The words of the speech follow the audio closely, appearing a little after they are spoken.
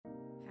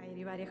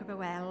everybody, I hope you're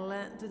well.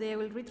 Today I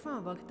will read from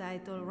a book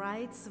titled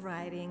Wright's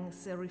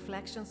Writings,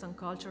 Reflections on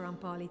Culture and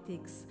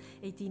Politics,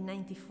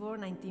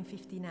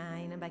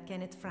 1894-1959, by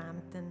Kenneth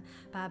Frampton,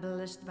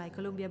 published by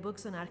Columbia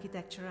Books on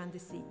Architecture and the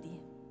City.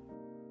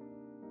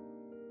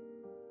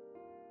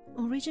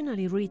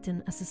 Originally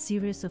written as a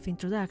series of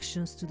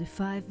introductions to the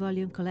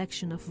 5-volume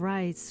collection of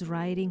Wright's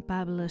writing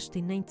published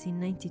in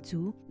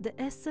 1992,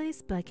 the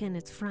essays by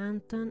Kenneth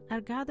Frampton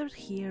are gathered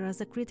here as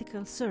a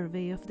critical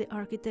survey of the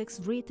architect's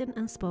written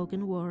and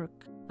spoken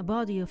work, a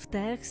body of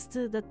text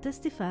that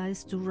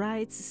testifies to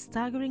Wright's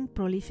staggering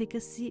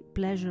prolificacy,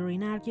 pleasure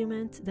in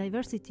argument,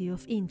 diversity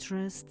of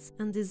interests,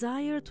 and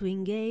desire to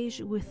engage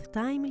with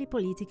timely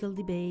political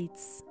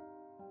debates.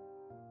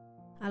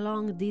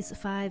 Along these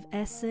 5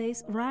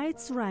 essays,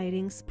 Wright's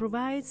writings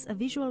provides a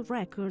visual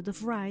record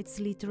of Wright's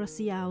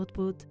literacy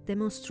output,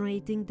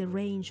 demonstrating the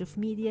range of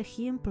media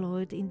he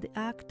employed in the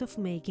act of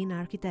making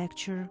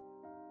architecture.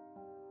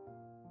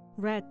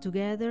 Read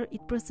together,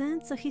 it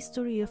presents a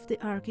history of the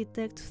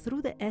architect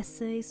through the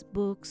essays,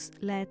 books,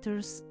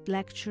 letters,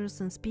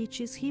 lectures and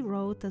speeches he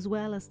wrote, as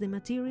well as the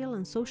material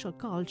and social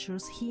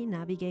cultures he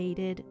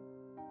navigated.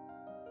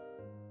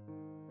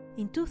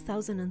 In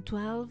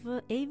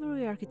 2012,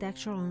 Avery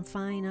Architectural and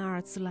Fine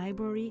Arts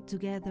Library,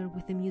 together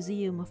with the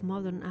Museum of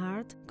Modern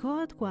Art,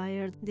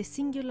 co-acquired the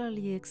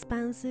singularly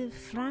expansive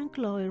Frank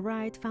Lloyd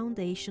Wright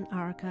Foundation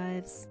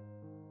archives.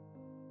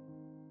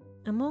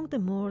 Among the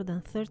more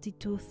than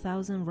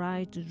 32,000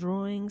 Wright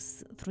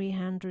drawings,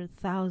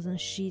 300,000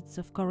 sheets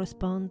of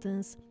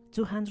correspondence,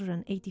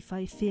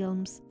 285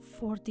 films,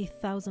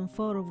 40,000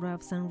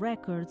 photographs and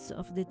records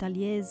of the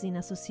Taliesin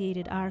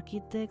associated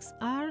architects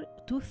are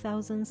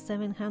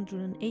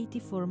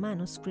 2,784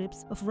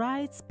 manuscripts of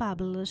Wright's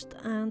published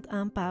and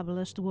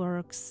unpublished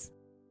works.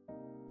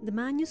 The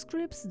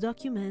manuscripts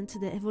document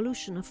the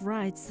evolution of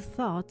Wright's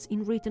thought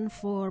in written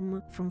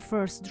form, from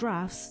first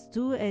drafts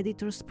to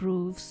editor's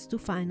proofs to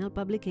final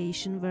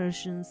publication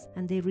versions,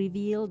 and they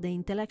reveal the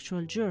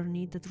intellectual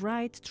journey that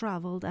Wright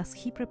traveled as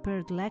he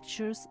prepared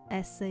lectures,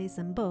 essays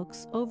and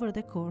books over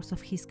the course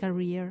of his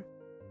career.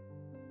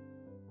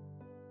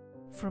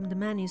 From the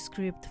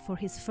manuscript for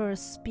his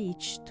first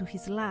speech to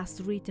his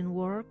last written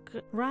work,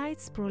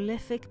 Wright's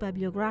prolific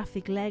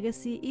bibliographic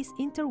legacy is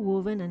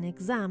interwoven and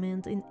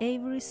examined in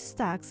Avery's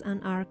stacks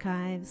and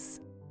archives.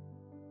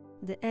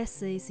 The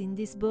essays in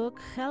this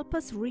book help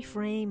us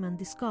reframe and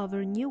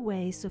discover new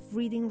ways of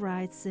reading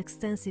Wright's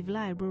extensive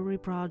library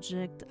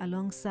project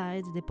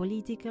alongside the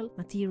political,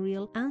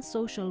 material and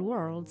social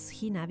worlds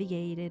he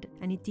navigated,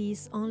 and it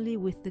is only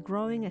with the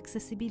growing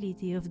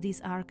accessibility of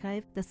this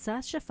archive that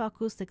such a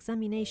focused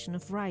examination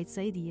of Wright's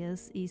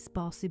ideas is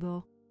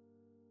possible.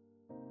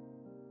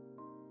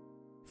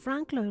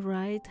 Frank Lloyd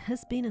Wright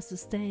has been a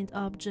sustained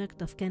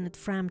object of Kenneth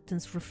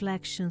Frampton's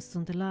reflections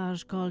on the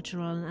large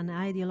cultural and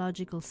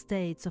ideological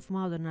states of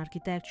modern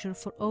architecture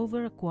for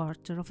over a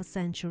quarter of a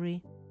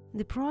century.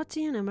 The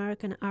protean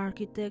American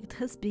architect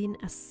has been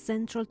as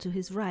central to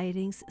his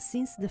writings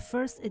since the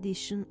first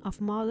edition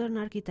of Modern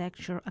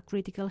Architecture, A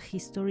Critical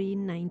History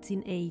in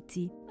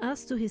 1980,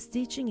 as to his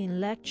teaching in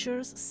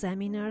lectures,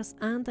 seminars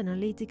and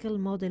analytical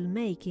model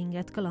making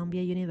at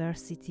Columbia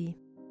University.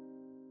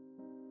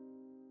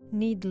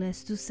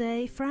 Needless to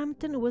say,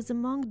 Frampton was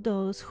among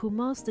those who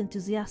most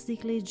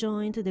enthusiastically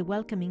joined the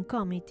welcoming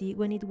committee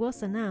when it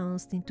was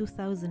announced in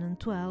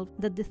 2012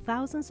 that the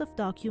thousands of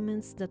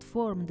documents that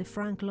form the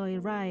Frank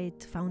Lloyd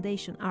Wright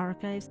Foundation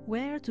archives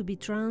were to be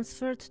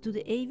transferred to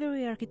the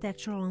Avery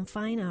Architectural and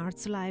Fine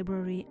Arts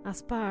Library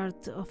as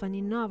part of an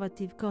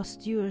innovative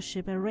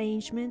co-stewardship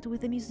arrangement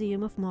with the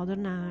Museum of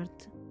Modern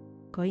Art.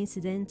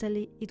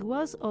 Coincidentally, it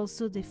was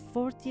also the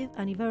 40th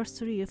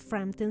anniversary of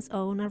Frampton's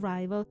own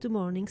arrival to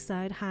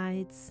Morningside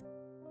Heights.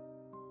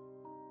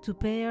 To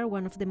pair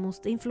one of the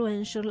most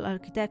influential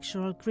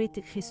architectural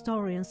critic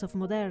historians of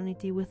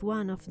modernity with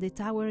one of the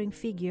towering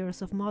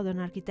figures of modern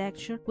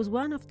architecture was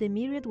one of the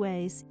myriad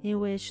ways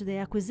in which the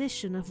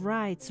acquisition of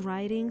Wright's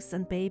writings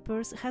and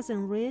papers has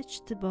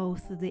enriched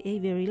both the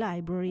Avery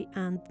Library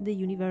and the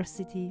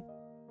university.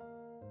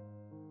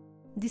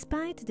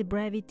 Despite the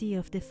brevity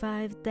of the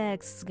 5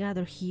 texts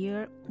gathered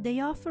here,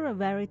 they offer a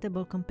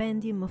veritable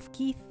compendium of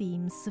key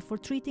themes for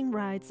treating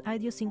Wright's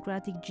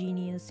idiosyncratic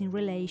genius in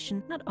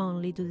relation not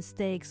only to the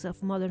stakes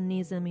of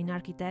modernism in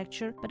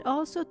architecture, but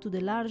also to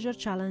the larger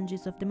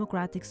challenges of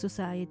democratic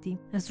society.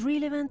 As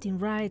relevant in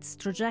Wright's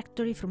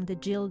trajectory from the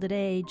Gilded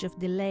Age of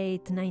the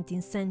late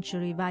 19th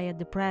century via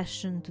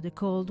Depression to the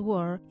Cold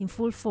War, in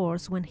full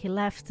force when he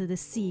left the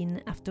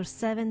scene after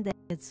 7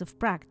 decades of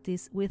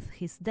practice with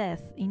his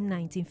death in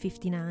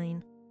 1959.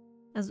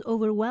 As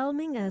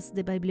overwhelming as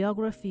the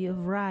bibliography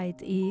of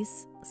Wright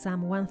is,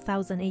 some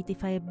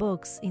 1,085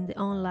 books in the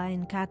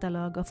online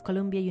catalog of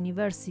Columbia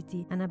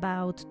University and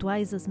about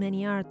twice as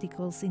many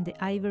articles in the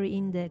Ivory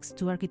Index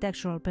to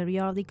architectural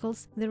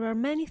periodicals, there are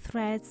many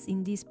threads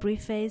in these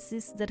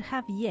prefaces that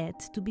have yet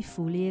to be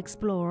fully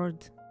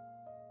explored.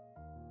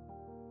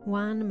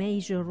 One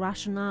major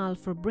rationale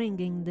for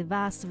bringing the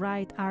vast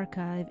Wright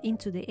archive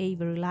into the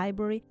Avery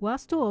Library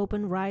was to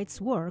open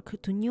Wright's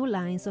work to new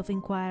lines of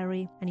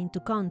inquiry and into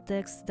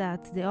contexts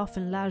that the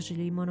often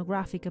largely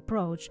monographic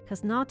approach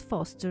has not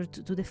fostered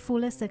to the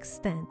fullest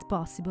extent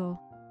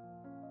possible.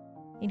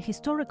 In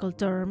historical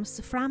terms,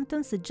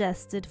 Frampton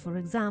suggested, for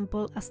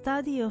example, a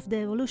study of the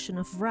evolution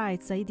of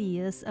Wright's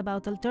ideas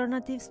about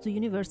alternatives to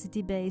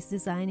university-based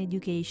design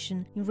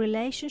education in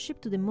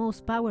relationship to the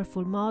most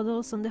powerful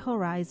models on the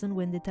horizon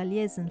when the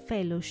Taliesin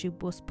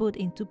Fellowship was put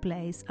into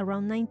place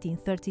around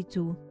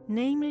 1932,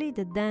 namely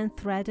the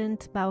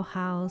then-threatened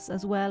Bauhaus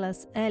as well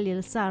as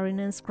Eliel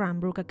Saarinen's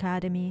Cranbrook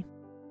Academy.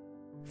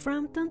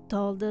 Frampton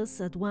told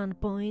us at one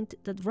point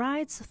that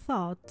Wright's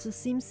thought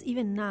seems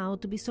even now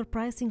to be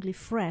surprisingly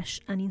fresh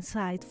and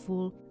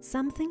insightful,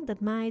 something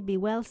that might be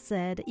well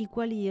said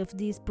equally of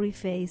these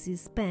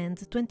prefaces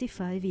penned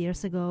 25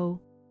 years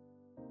ago.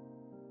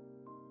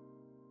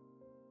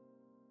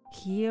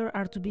 Here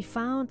are to be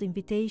found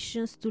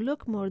invitations to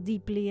look more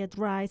deeply at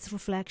Wright's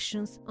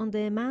reflections on the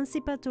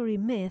emancipatory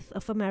myth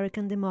of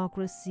American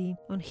democracy,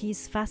 on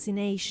his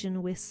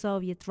fascination with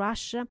Soviet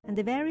Russia, and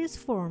the various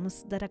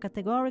forms that a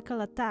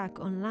categorical attack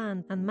on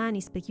land and money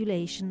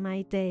speculation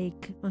might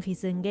take, on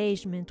his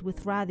engagement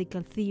with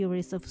radical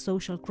theories of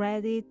social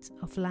credit,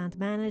 of land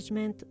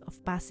management,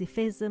 of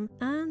pacifism,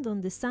 and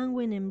on the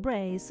sanguine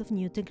embrace of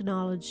new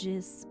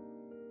technologies.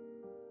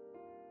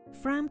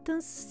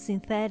 Frampton's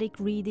synthetic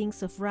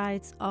readings of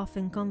Wright's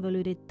often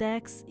convoluted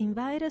texts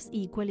invite us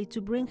equally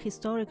to bring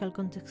historical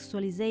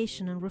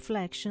contextualization and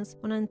reflections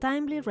on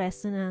untimely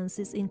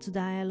resonances into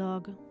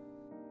dialogue.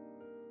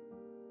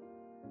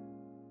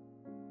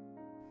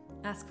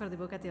 Ask for the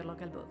book at your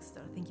local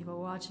bookstore. Thank you for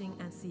watching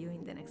and see you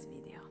in the next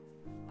video.